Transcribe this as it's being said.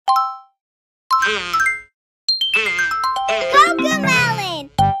CoComelon!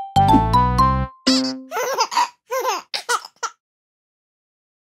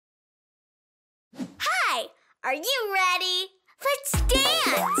 Hi! Are you ready? Let's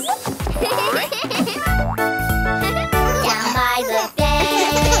dance! Down by the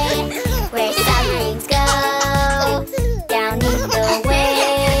bay, where submarines go, down in the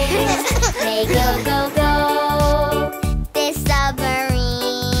waves, they go, go, go. This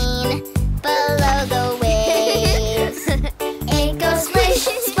submarine below the waves, it goes splish,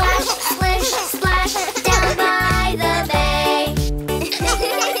 splash, splish, splash, down by the bay.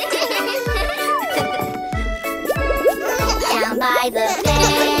 Down by the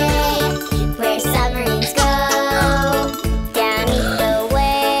bay, where submarines go, down in the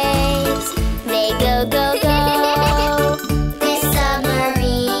waves, they go, go, go. This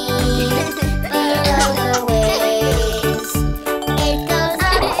submarine below the waves, it goes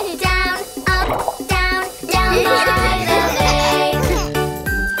up, down, down by the bay.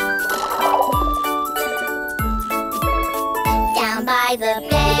 Down by the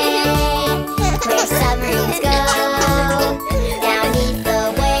bay, where submarines go, down beneath the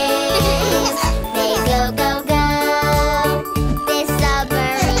waves, they go, go, go. This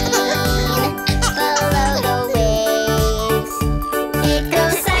submarine below the waves, it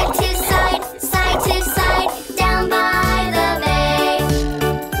goes side to side, side to side, down by the bay.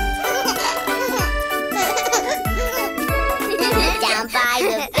 Down by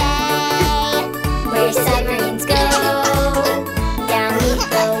the bay, where submarines go, down beneath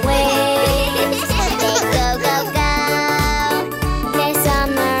the waves, they go, go, go. This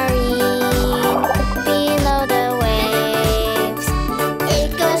submarine below the waves, it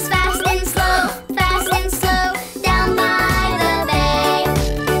goes fast and slow, down by the bay.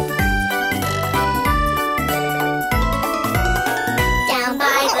 Down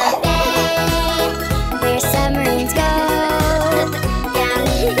by the bay, where submarines go, down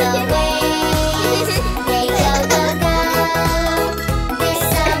beneath the waves, they go, go, go. This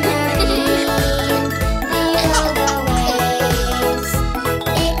submarine below the waves,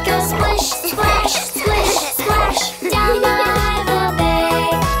 it goes splish, splash, splish, splash, down by the bay.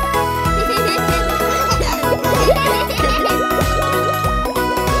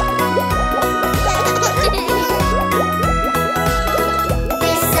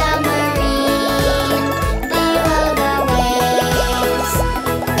 This submarine below the waves,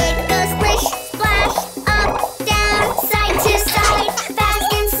 it goes splish, splash, up, down, side to side, fast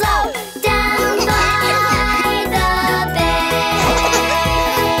and slow, down by the bay.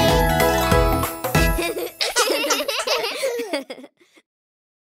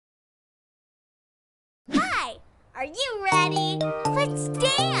 Hi! Are you ready? Let's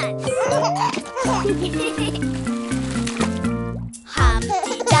dance!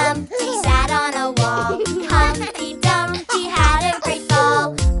 Humpty Dumpty sat on a wall. Humpty Dumpty had a great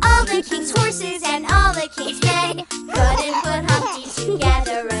fall. All the king's horses and all the king's men couldn't put Humpty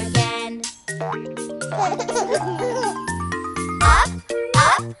together again.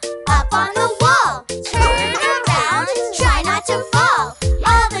 Up on the wall. Turn around, try not to fall.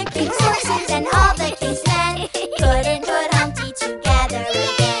 All the king's horses and all the king's men couldn't put Humpty together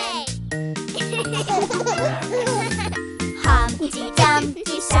again. Humpty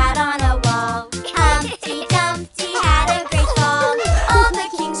Dumpty sat on a wall. Humpty Dumpty had a great fall. All the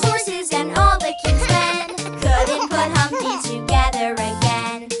king's horses and all the king's men couldn't put Humpty together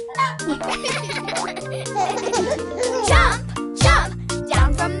again. Jump, jump,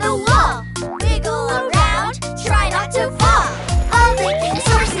 down from the wall. Wiggle around, try not to fall. All the king's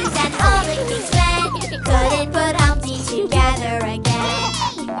horses and all the king's men couldn't put Humpty together again.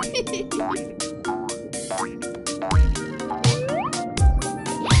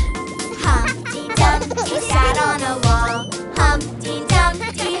 Humpty Dumpty sat on a wall. Humpty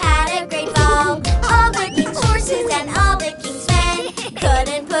Dumpty had a great fall. All the king's horses and all the king's men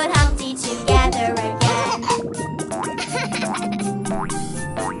couldn't put Humpty together again.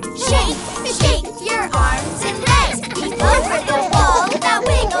 Shake, shake your arms and legs. Leap over the wall, now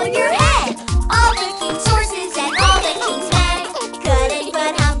wiggle your head. All the king's horses and all the king's men couldn't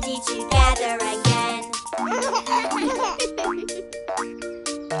put Humpty together again.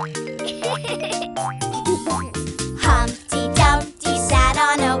 Humpty Dumpty sat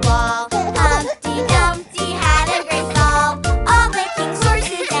on a wall. Humpty Dumpty had a great fall. All the king's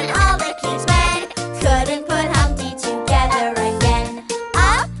horses and all the king's men couldn't put Humpty together again.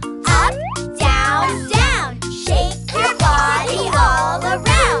 Up, down, down, shake your body all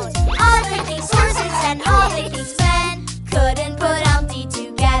around. All the king's horses and all the king's men couldn't put Humpty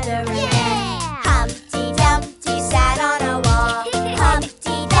together again. Humpty Dumpty sat on a wall.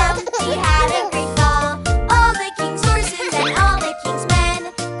 Humpty Dumpty had a great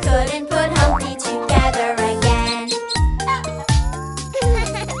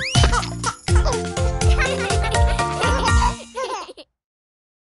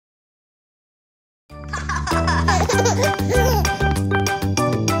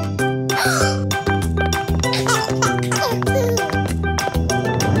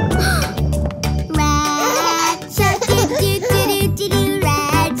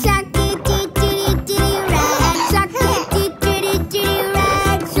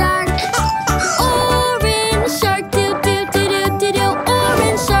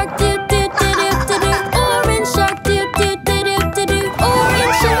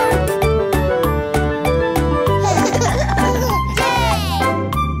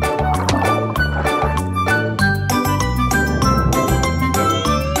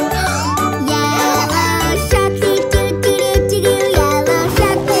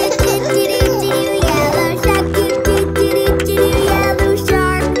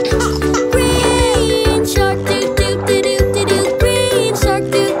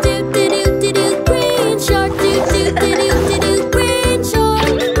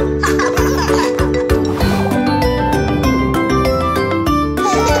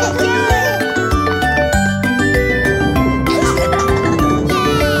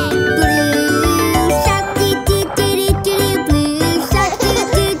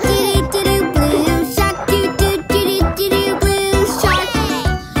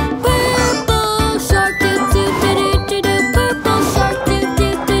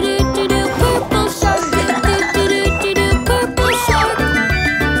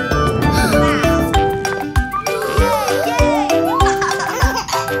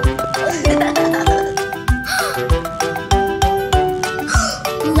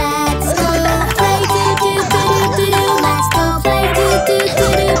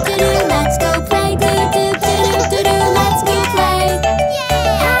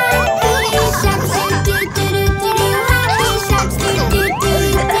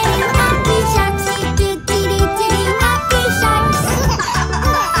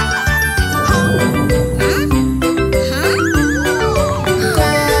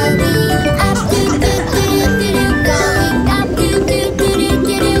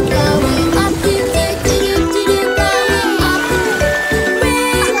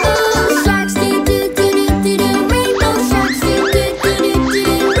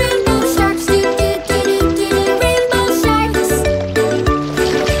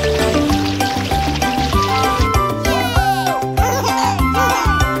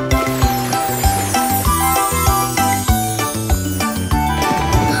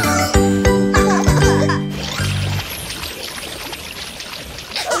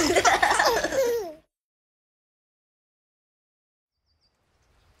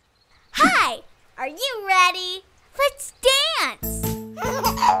Are you ready? Let's dance!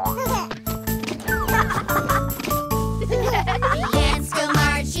 The ants go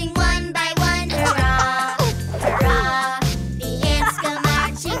marching one by one, hurrah, hurrah. The ants go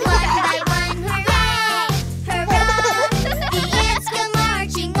marching one by one, hooray, hurrah. The ants go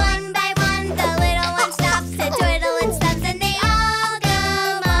marching one by one. The little one stops to twiddle its thumbs, and they all go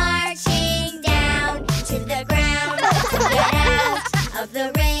marching down to the ground to get out of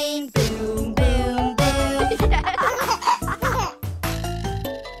the rain. Boom, boom, boom.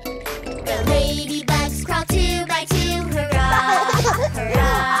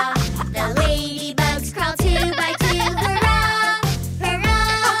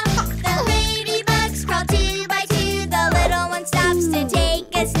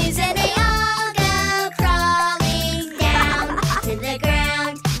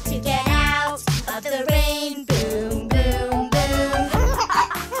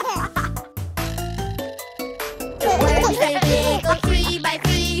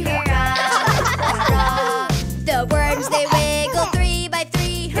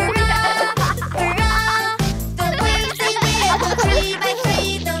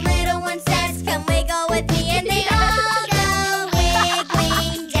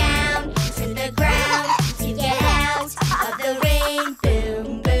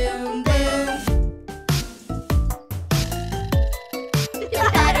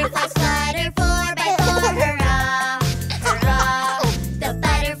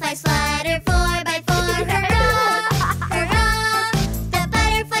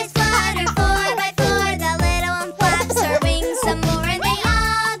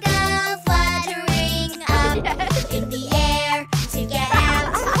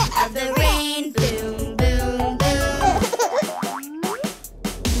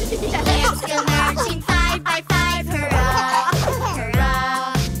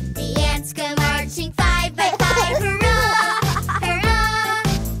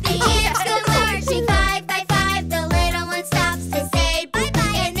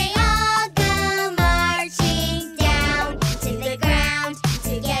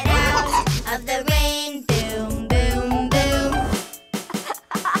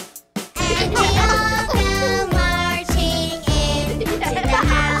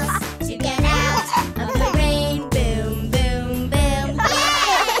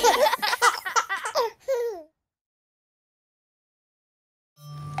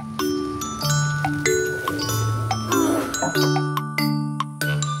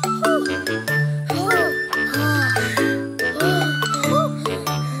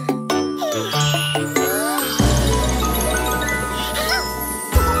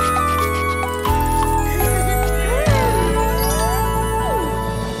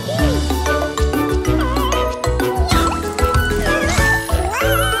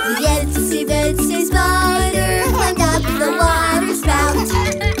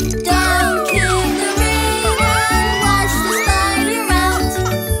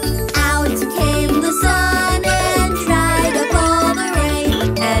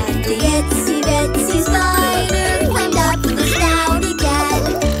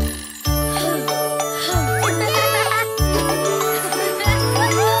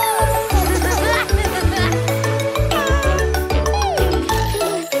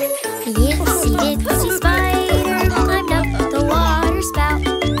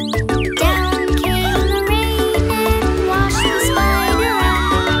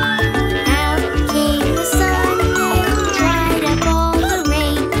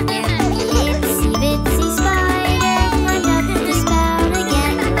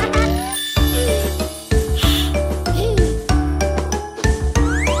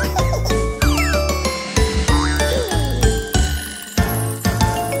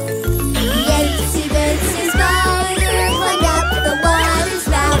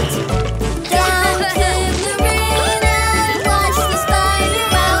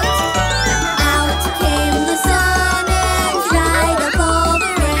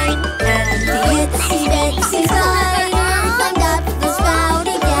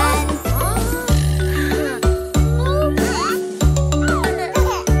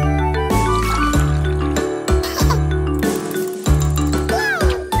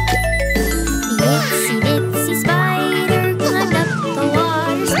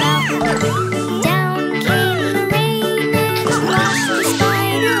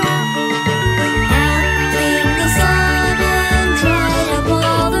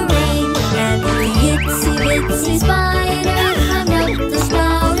 bitsy spider climbed up the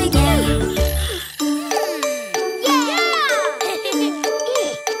spout again.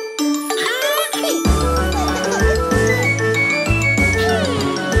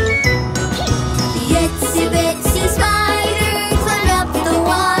 The itsy bitsy spider climbed up the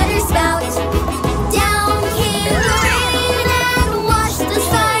water spout. Down came the rain and washed the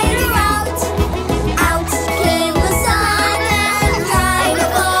spider out. Out came the sun and dried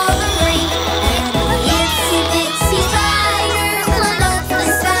up all the rain. And the itsy bitsy spider climbed up the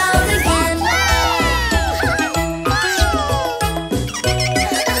spout again.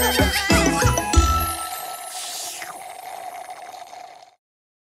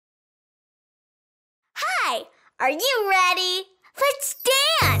 Hi, are you ready? Let's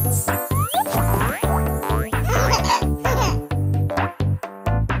dance!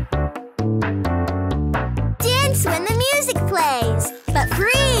 Dance when the music plays, but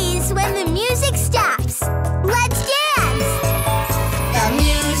freeze when the music stops. Let's dance! The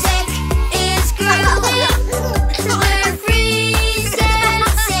music is grooving. We're freeze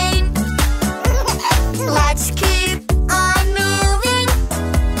dancing. Let's keep on moving.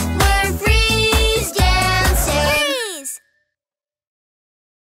 We're freeze dancing. Freeze!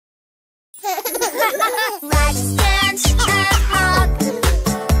 Let's dance and hop.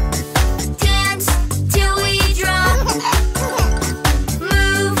 Dance till we drop.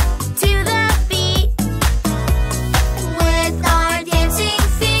 Move to the beat with our dancing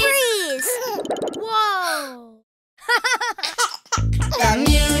feet. Freeze! Whoa! The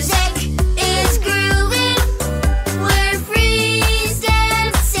music is grooving. We're freeze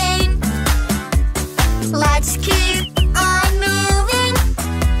dancing. Let's keep on moving.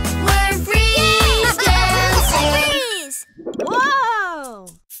 We're freeze dancing. Freeze! Whoa!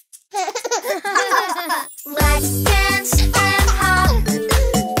 Let's dance and hop.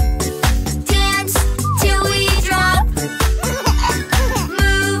 Dance till we drop.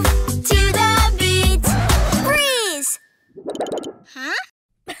 Move to the beat. Freeze! Huh?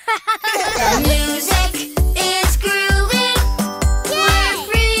 The music is grooving. We're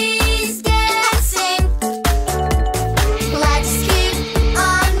freeze dancing. Let's keep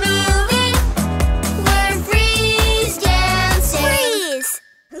on moving. We're freeze dancing. Freeze!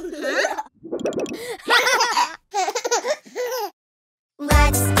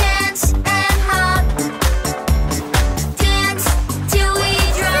 Let's dance and hop. Dance till we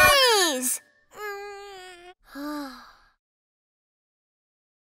drop. Freeze!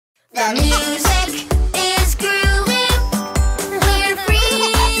 The music is grooving. We're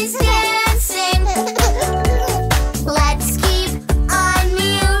freeze dancing. Let's keep on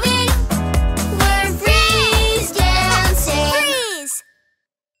moving. We're freeze dancing. Freeze!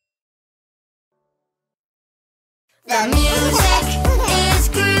 The music is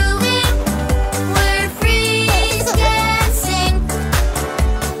grooving. We're freeze dancing.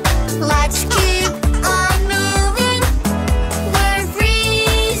 Let's keep on moving. We're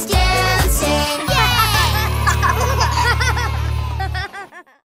freeze dancing.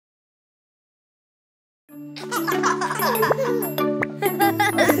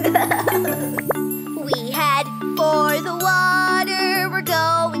 We head for the water. We're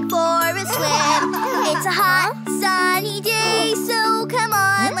going for a swim. It's a hot, sunny day, so come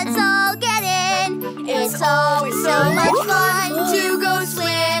on, let's all get in. It's always so much fun to go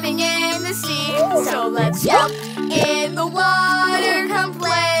swimming in the sea. So let's jump in the water, come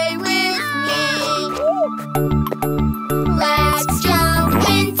play with me. Let's jump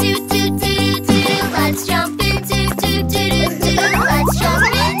into do-do-do-do. Let's jump into do-do-do-do. Let's jump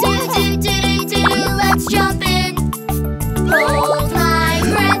into do-do-do-do. Let's jump in. Hold my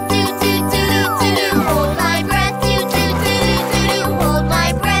breath, do-do-do-do-do. Hold my breath, do-do-do-do-do. Hold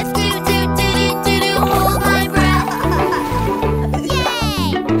my breath, do-do-do-do-do. Hold my breath.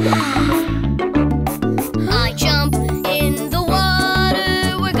 Yay! I jump in the water.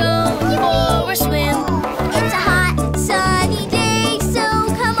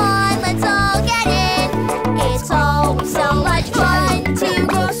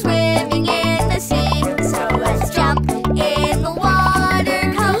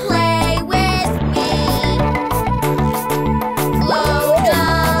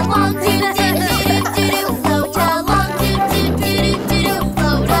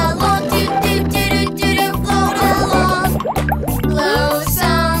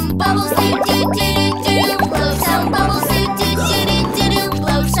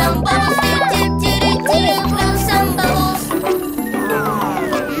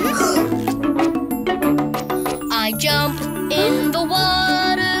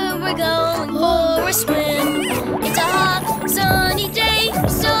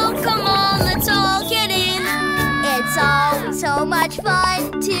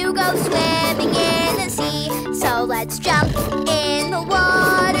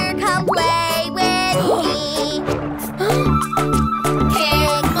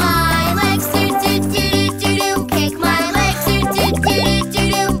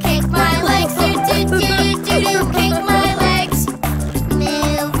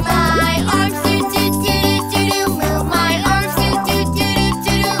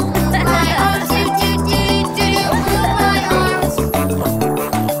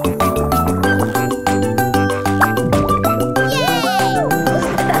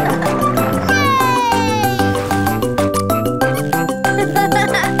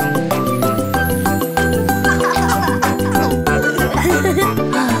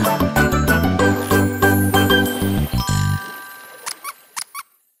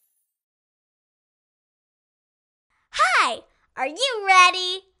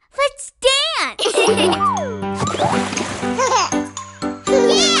 Let's dance!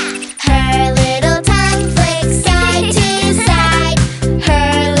 Her little tongue flicks side to side.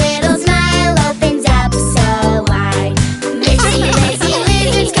 Her little smile opens up so wide. Missy, Lizzy,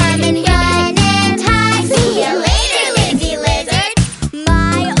 lizards come and run and hide. See you later, Lizzy lizard.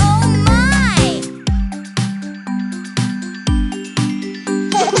 My, oh my!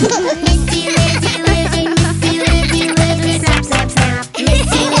 Missy, Lizzy lizard, Missy, Lizzy lizard, snap, snap, snap.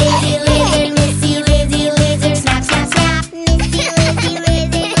 Missy, Lizzy lizard, Missy, Lizzy lizard,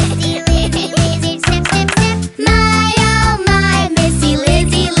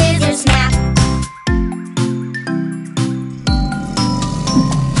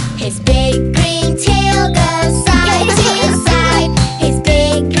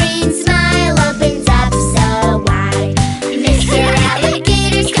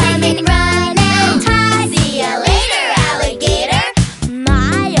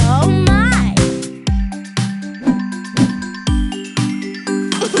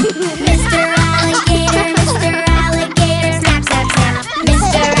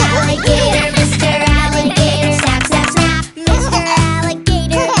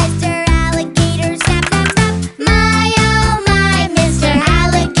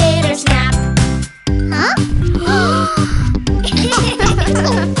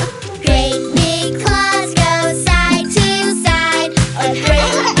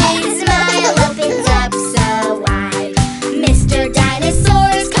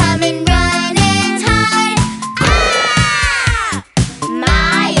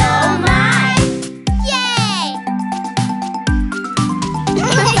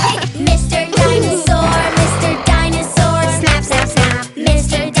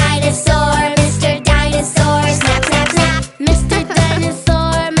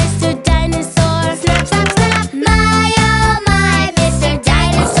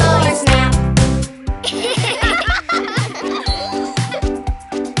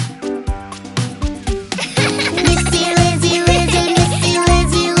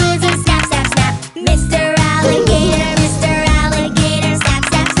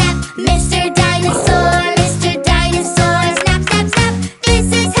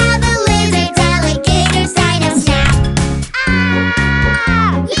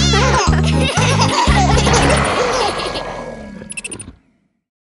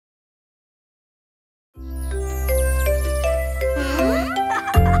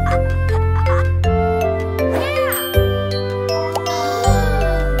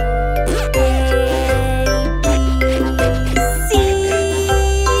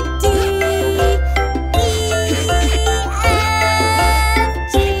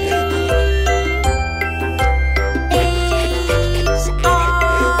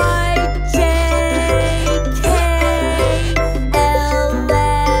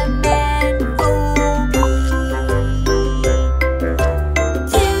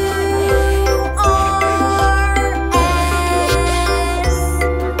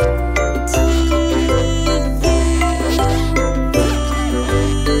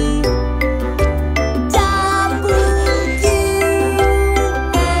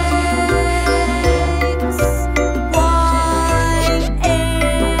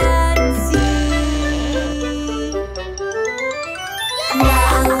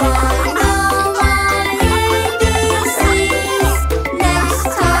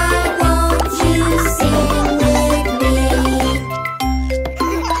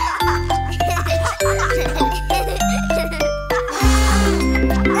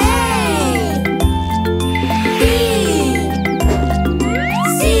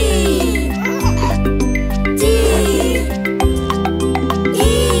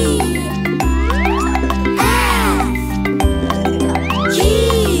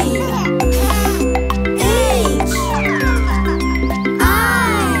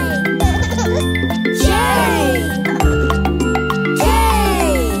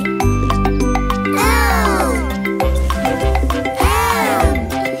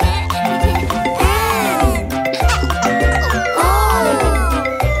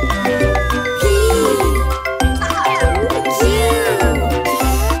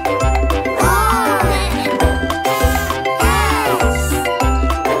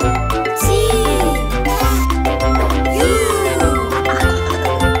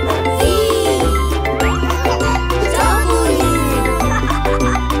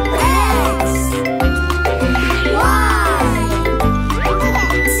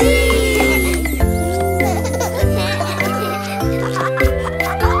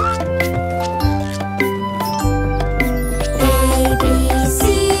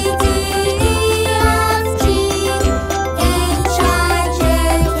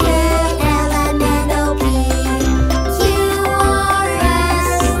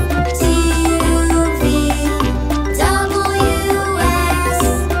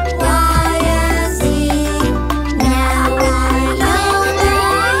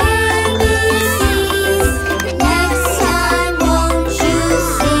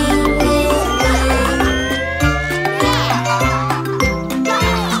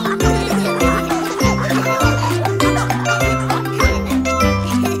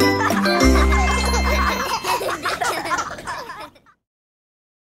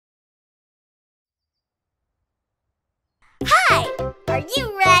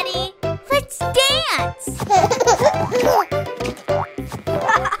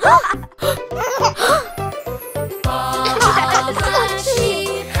 Baba black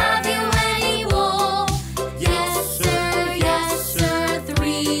sheep, have you any wool? Yes sir,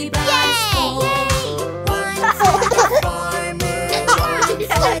 3 bags full. One for the farmer, one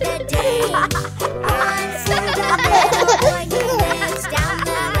for the dame, one for the little boy who lives down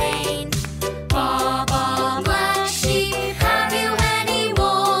the lane. Baba black sheep, have you any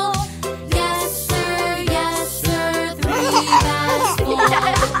wool? Yes sir, 3 bags full.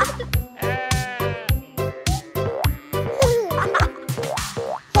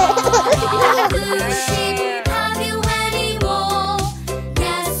 Blue sheep, have you any wool?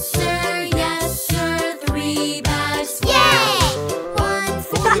 Yes sir, 3 bags full. One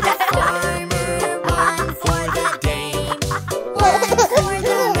for the farmer, one for the dame, one for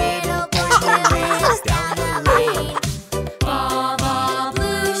the little boy who lives down the lane. Baba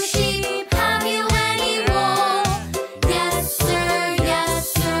blue sheep, have you any wool? Yes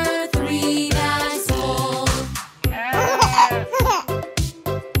sir, 3 bags full.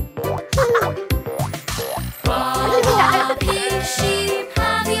 Baba pink sheep,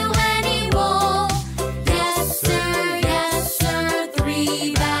 have you any wool? Yes sir,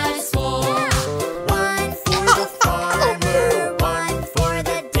 3 bags full. One for the farmer, one for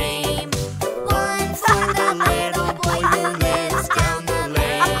the dame, one for the little boy who lives down the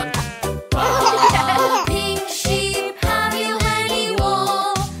lane. Baba pink sheep, have you any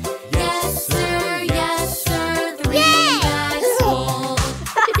wool? Yes sir, 3 bags full.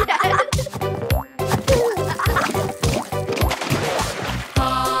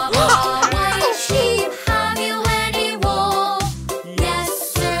 Baba white sheep, have you any wool? Yes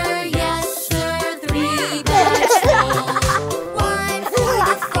sir, 3 bags full. One for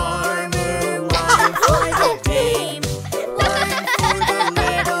the farmer, one for the dame, one for the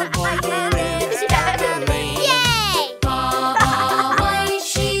little boy who lives down the lane. Baba white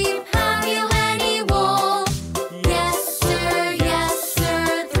sheep, have you any wool? Yes sir,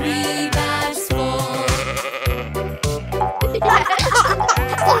 3 bags full.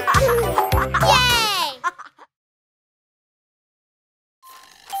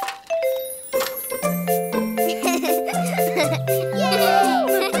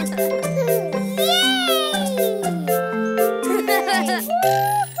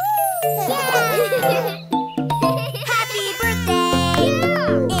 Happy birthday!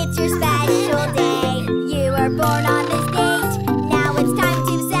 It's your special day. You were born on this date. Now it's time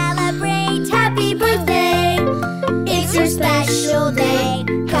to celebrate. Happy birthday! It's your special day,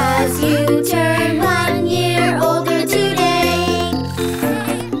 'cause you turn 1 year older today.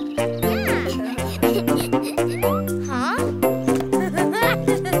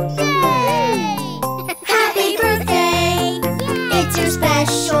 Happy birthday! It's your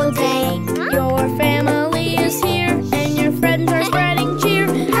special day. Your family is here and your friends are spreading cheer.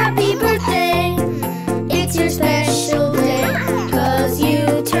 Happy birthday! It's your special day, 'cause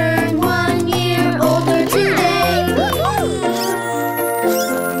you turn 1 year older today.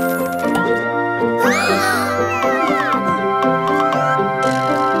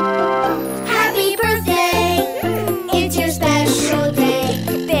 Happy birthday! It's your special day.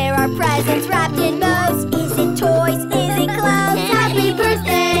 There are presents wrapped in bows. Is it toys? Is it clothes? Happy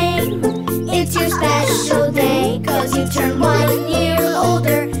birthday! It's your special day, 'cause you turn 1 year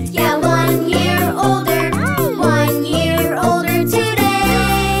older. Yeah, 1 year older. 1 year older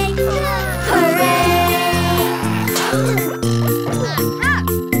today. Hooray!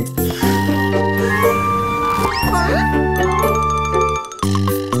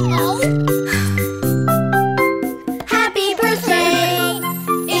 Happy birthday!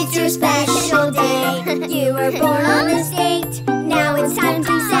 It's your special day. You were born on this date. Now it's time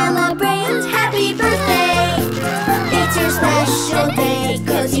to celebrate. Happy birthday! It's your special day,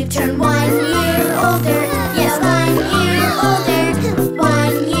 'cause you turn 1 year older. Yes, 1 year older.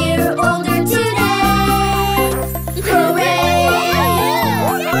 1 year older today.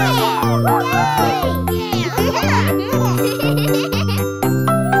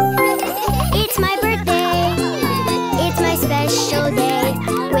 It's my birthday. It's my special day.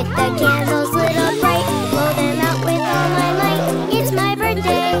 With the candles lit up bright, blow them out with all my might. It's my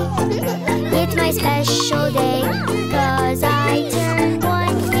birthday. It's my special day, 'cause I turned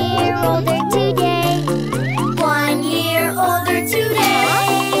 1 year older today. 1 year older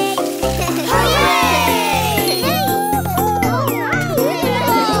today. Hooray!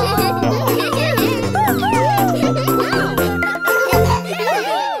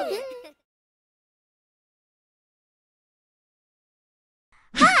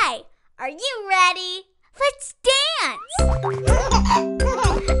 Hi, are you ready? Let's dance!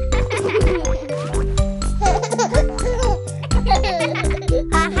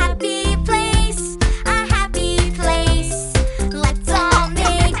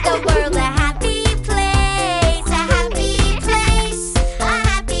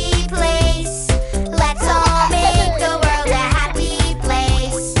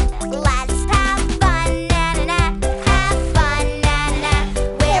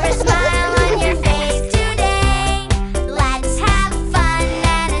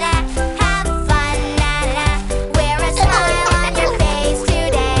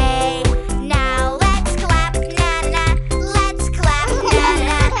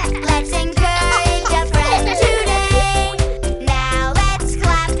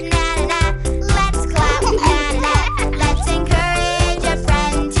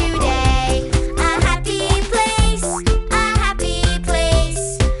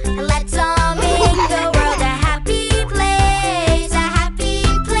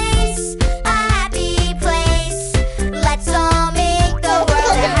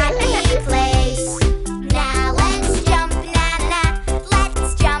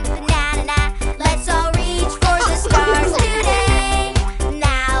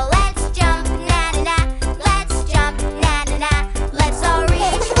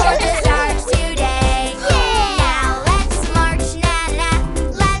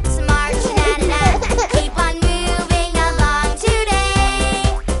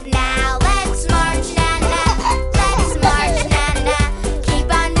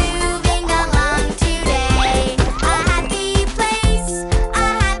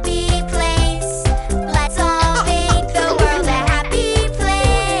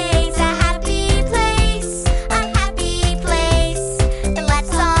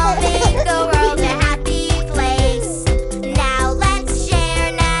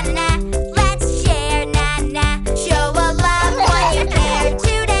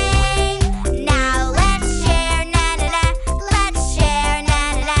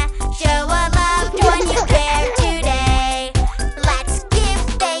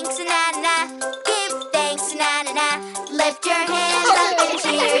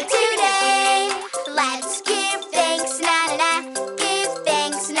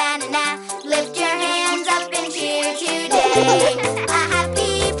 play. A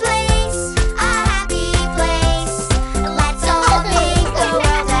happy place, a happy place. Let's all make the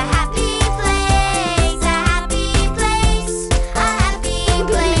world a happy place. A happy place, a happy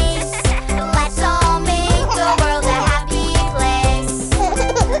place. Let's all make the world a happy place.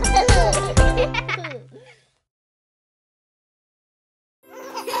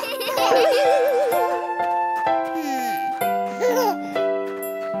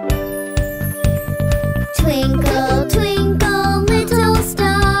 Twinkle, twinkle, little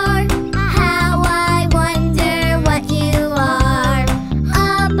star, how I wonder what you are.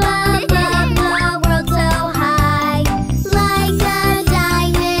 Up above the world so high, like a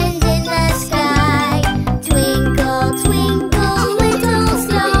diamond in the sky. Twinkle, twinkle, little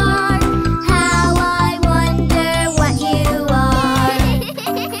star, how I wonder what you are.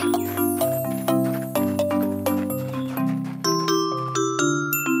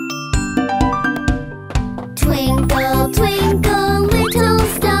 Twinkle, twinkle, little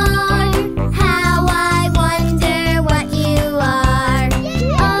star, how I wonder what you are.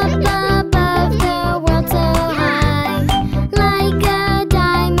 Up above the world so high, like a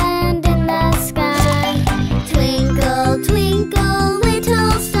diamond in the sky. Twinkle, twinkle,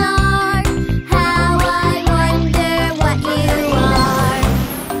 little star, how I wonder what you are.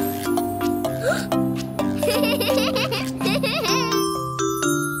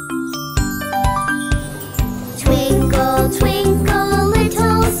 Twinkle, twinkle,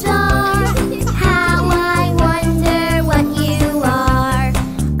 little star, how I wonder what you are.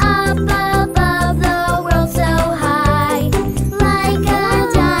 Up above the world so high, like a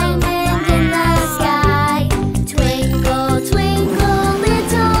diamond in the sky. Twinkle, twinkle,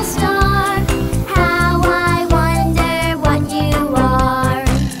 little star, how I wonder what you are.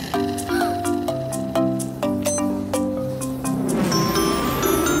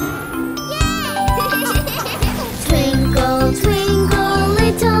 Twinkle, twinkle,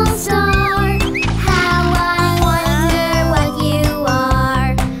 little star, how I wonder what you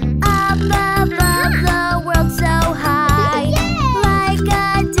are. Up above the world so high, like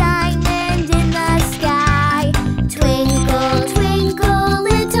a diamond in the sky. Twinkle, twinkle,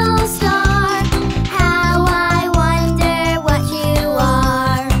 little star, how I wonder what you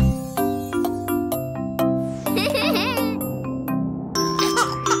are.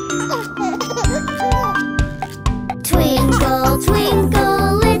 Twinkle,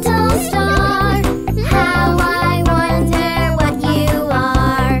 twinkle, little star, how I wonder what you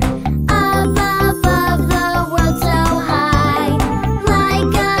are. Up above the world so high,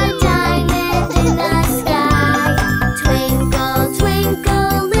 like a diamond in the sky. Twinkle,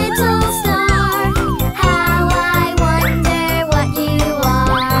 twinkle, little star, how I wonder what you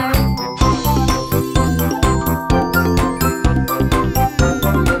are.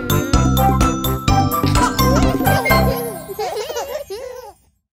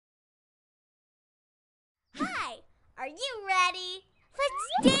 Hi, are you ready? Let's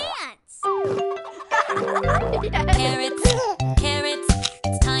dance! Carrots, carrots,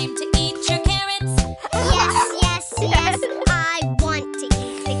 it's time to eat your carrots. Yes, yes, yes, I want to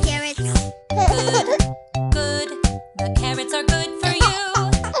eat the carrots. Good, good, the carrots are good for you.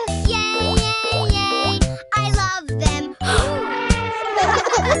 Yay, yay, yay, I love them.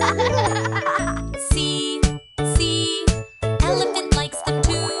 See, see, elephant likes them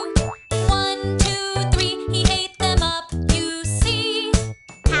too. 1, 2, 3, he ate them up, you see.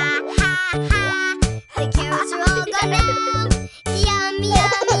 Ha, ha, ha, the carrots are all gone now. Yum,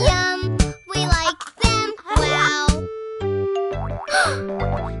 yum, yum, we like them, wow.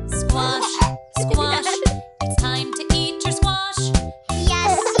 Squash, squash, it's time to eat your squash.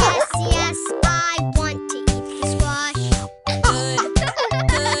 Yes, yes, yes, I want to eat the squash. Good,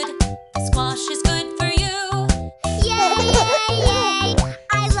 good,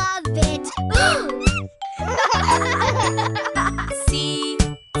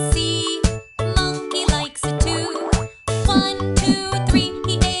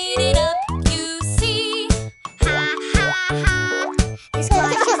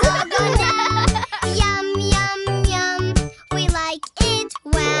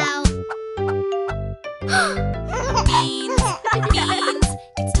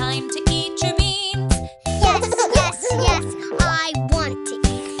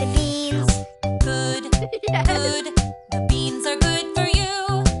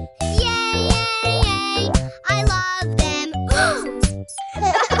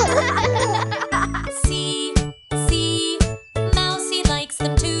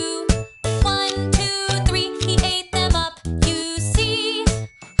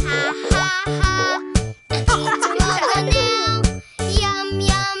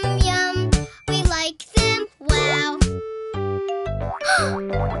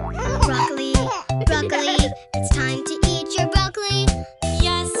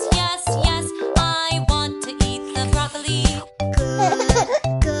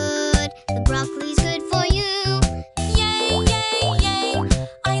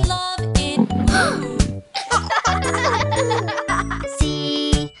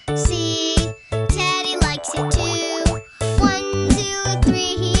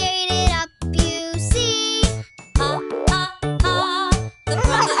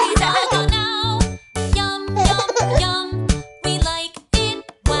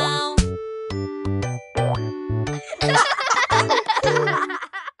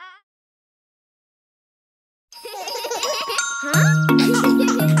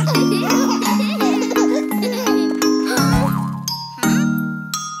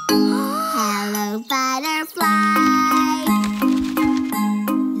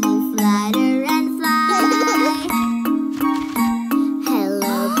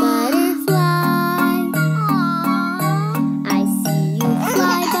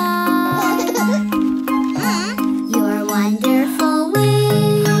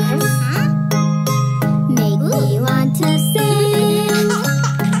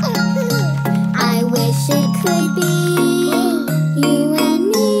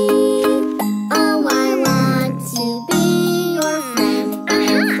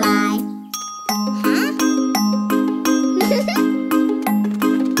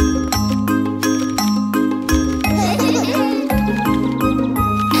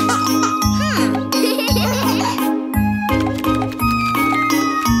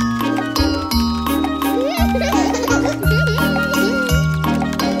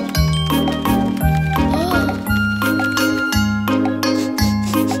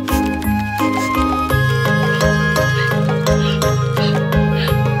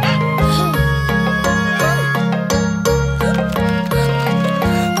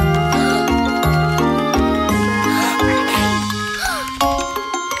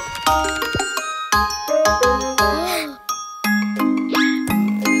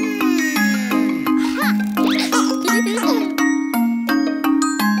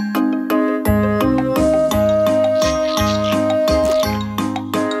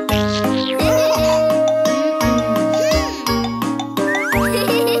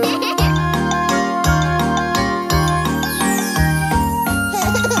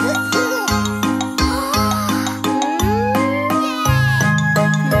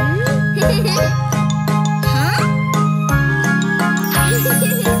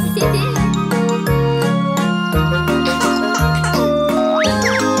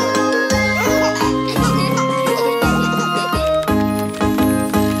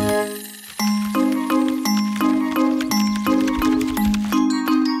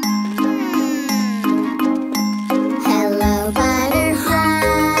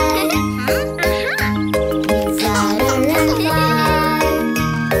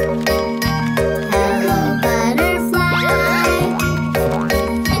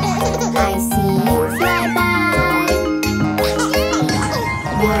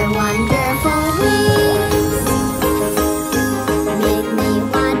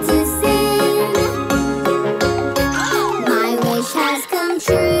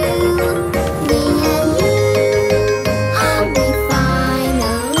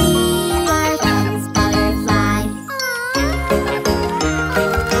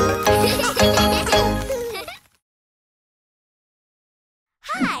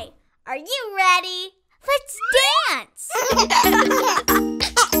 Hi, are you ready? Let's dance!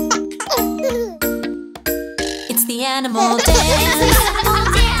 It's the animal dance.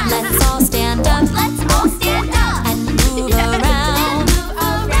 Let's all stand up. And move around.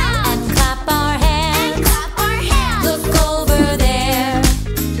 And clap our hands. Look over there.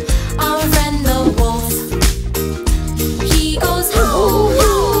 Our friend the wolf. He goes ho,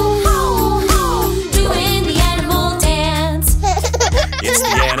 ho, ho, ho, doing the animal dance. It's the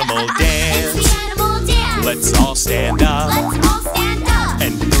animal dance. Let's all stand up.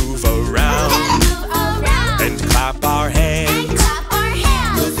 And move around. And clap our hands.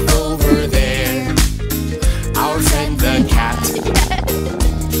 Look over there. Our friend the cat.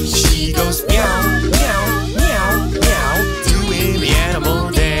 She goes meow, meow, meow, meow, doing the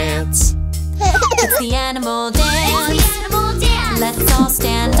animal dance. It's the animal dance. Let's all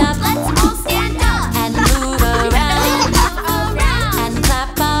stand up. And move around. And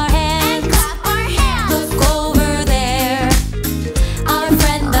clap our hands. Look over there. Our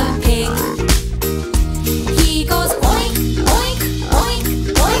friend the pig. He goes oink, oink, oink,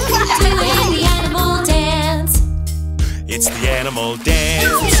 oink, doing the animal dance. It's the animal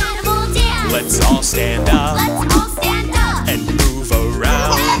dance. Let's all stand up. And move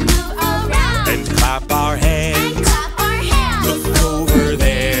around. And clap our hands. Look over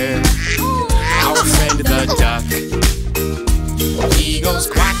there. Our friend the duck. He goes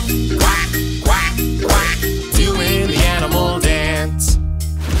quack, quack, quack, quack, doing the animal dance.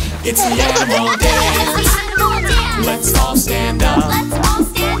 It's the animal dance. Let's all stand up.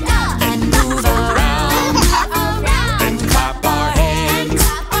 And move around. And clap our hands.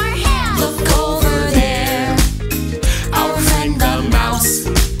 Look over there. Our friend the mouse.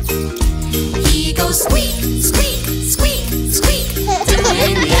 He goes squeak, squeak, squeak, squeak,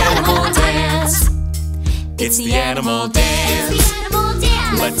 doing the animal dance. It's the animal dance.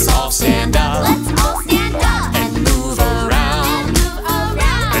 Let's all stand up. And move around.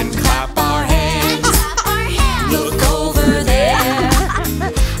 And clap our hands. Look over there.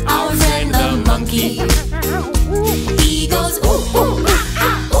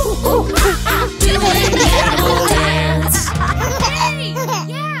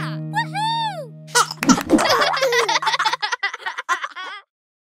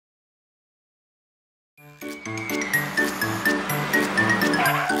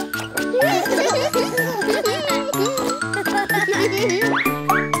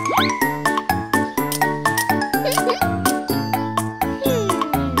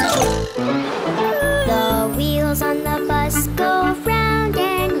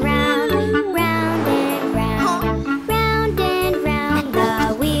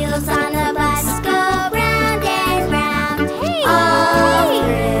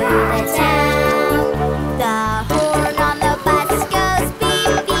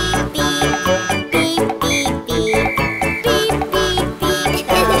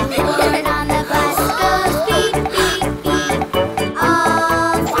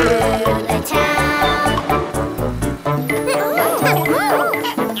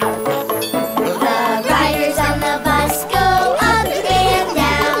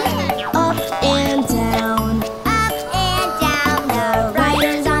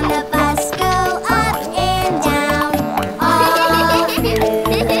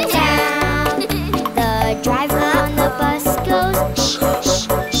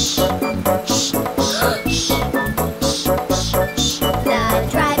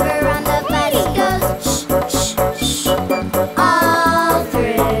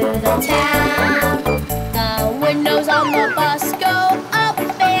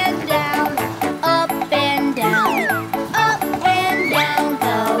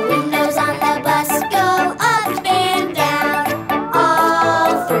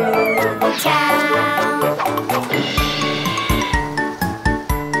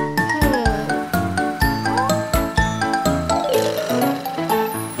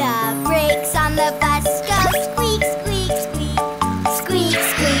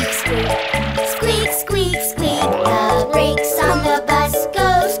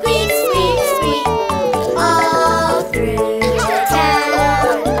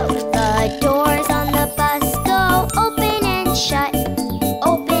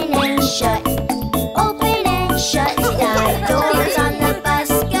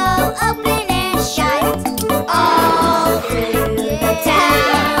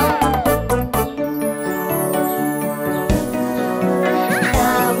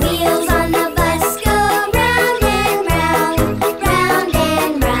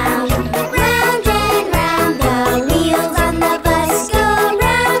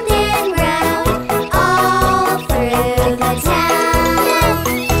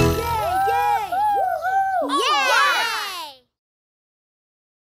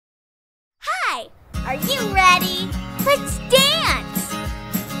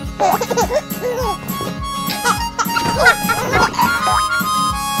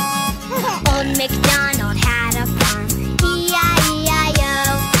 MacDonald had a farm, E-I-E-I-O.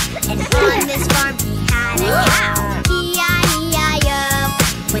 And on this farm he had a cow, E-I-E-I-O.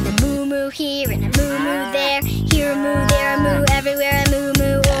 With a moo-moo here and a moo-moo there, here a moo, there a moo, everywhere a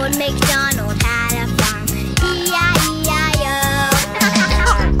moo-moo. Old MacDonald had a farm, E-I-E-I-O.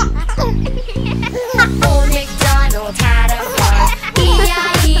 Old MacDonald had a farm,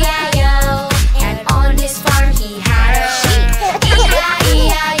 E-I-E-I-O. And on his farm he had a sheep,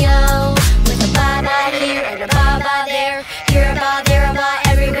 E-I-E-I-O. With a ba-ba here and a ba-ba there, here a ba, there a ba,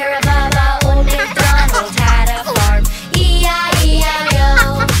 everywhere a ba-ba. Old MacDonald had a farm, E-I-E-I-O.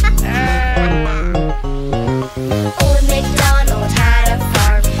 Old MacDonald had a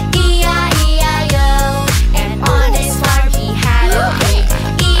farm, E-I-E-I-O. And on his farm he had a pig,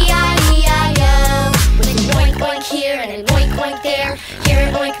 E-I-E-I-O. With an oink oink here and an oink oink there, here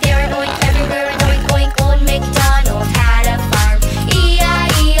an oink, there an oink, everywhere an oink oink. Old MacDonald had a farm,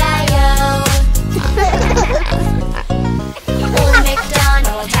 E-I-E-I-O. Old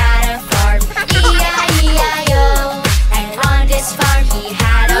MacDonald had a farm, E-I-E-I-O. And on this farm he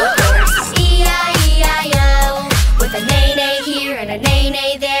had a horse, E-I-E-I-O. With a neigh-neigh here and a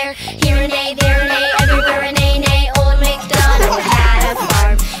neigh-neigh there, here a neigh, there a neigh, everywhere a neigh-neigh. Old MacDonald had a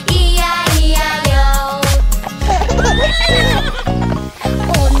farm, E-I-E-I-O.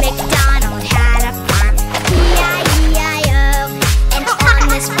 Old MacDonald had a farm, E-I-E-I-O. And on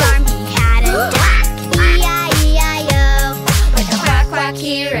this farm he had a duck, E-I-E-I-O. With a quack quack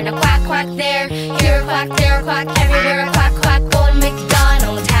here and a quack quack there, here a quack, there a quack, everywhere a quack quack. Old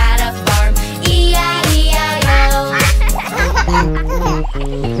MacDonald had a farm, E-I-E-I-O.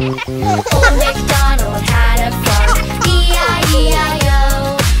 Old MacDonald had a farm,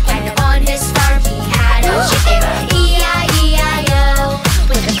 E-I-E-I-O. And on his farm he had a chicken, E-I-E-I-O.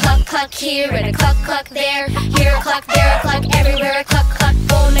 With a cluck cluck here and a cluck cluck there, here a cluck, there a cluck, everywhere a cluck cluck.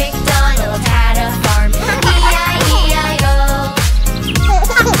 Old MacDonald had a farm, E-I-E-I-O.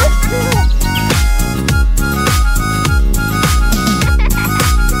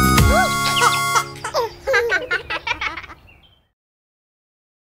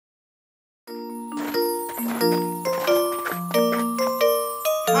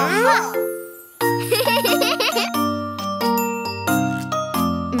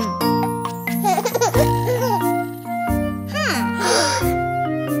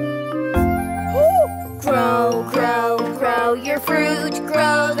 Grow, grow, grow your fruit,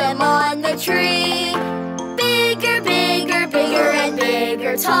 grow them on the tree. Bigger, bigger, bigger and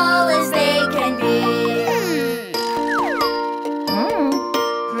bigger, tall as they can be.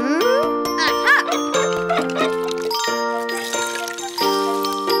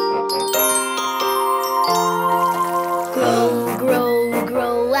 Grow, grow,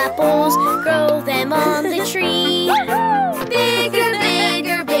 grow apples, grow them on the tree. Bigger,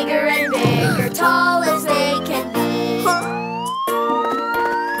 bigger, bigger and bigger, tall as they can be.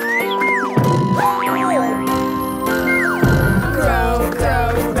 Grow,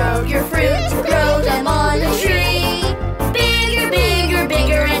 grow, grow your fruit, grow them on the tree. Bigger, bigger,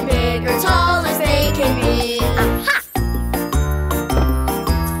 bigger and bigger, tall as they can be.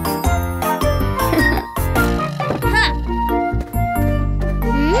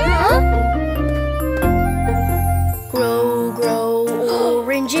 Grow, grow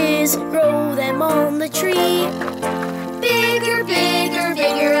oranges, grow them on the tree. Bigger, bigger,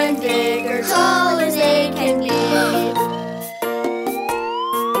 bigger and bigger, tall as they can be.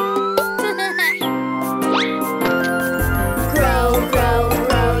 Grow, grow,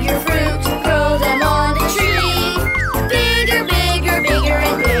 grow your fruit, grow them on the tree. Bigger, bigger, bigger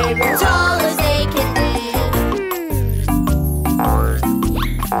and bigger, tall as they can be.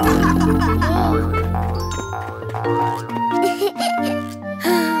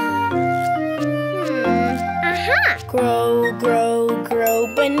 Grow, grow, grow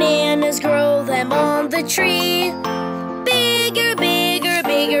bananas, grow them on the tree. Bigger, bigger,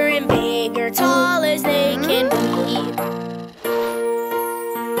 bigger and bigger, tall as they can be.